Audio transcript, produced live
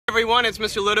everyone, it's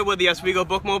Mr. Luda with the Oswego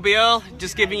Bookmobile.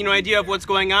 Just giving you an idea of what's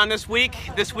going on this week.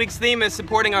 This week's theme is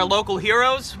supporting our local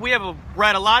heroes. We have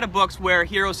read a lot of books where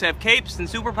heroes have capes and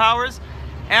superpowers.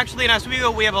 Actually, in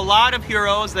Oswego, we have a lot of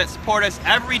heroes that support us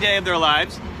every day of their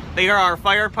lives. They are our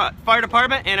fire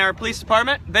department and our police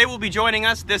department. They will be joining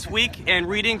us this week and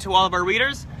reading to all of our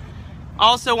readers.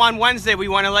 Also on Wednesday, we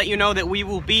want to let you know that we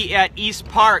will be at East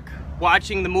Park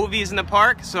watching the movies in the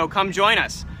park, so come join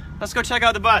us. Let's go check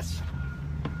out the bus.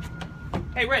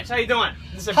 Hey Rich, how you doing?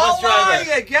 This is a bus driver.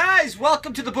 How are you guys?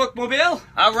 Welcome to the Bookmobile.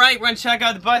 All right, we're gonna check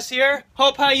out the bus here.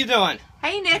 Hope, how you doing?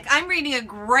 Hey Nick, I'm reading a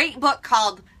great book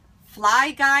called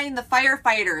Fly Guy and the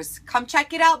Firefighters. Come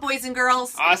check it out, boys and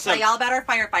girls. Awesome. I'll tell you all about our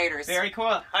firefighters. Very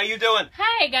cool. How you doing?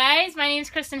 Hi guys, my name is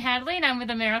Kristen Hadley and I'm with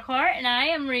AmeriCorps and I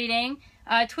am reading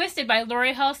Twisted by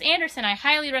Laurie Halse Anderson. I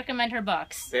highly recommend her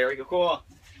books. Very cool.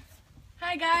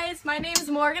 Hi guys, my name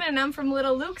is Morgan and I'm from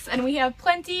Little Luke's and we have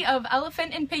plenty of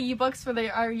Elephant and Piggy books for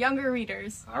our younger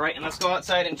readers. All right, and let's go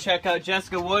outside and check out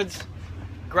Jessica Woods,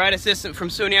 grad assistant from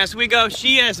SUNY Oswego.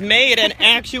 She has made an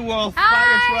actual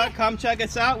fire truck. Come check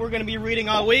us out. We're going to be reading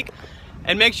all week.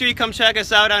 And make sure you come check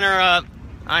us out on our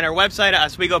website at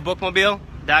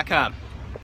OswegoBookmobile.com.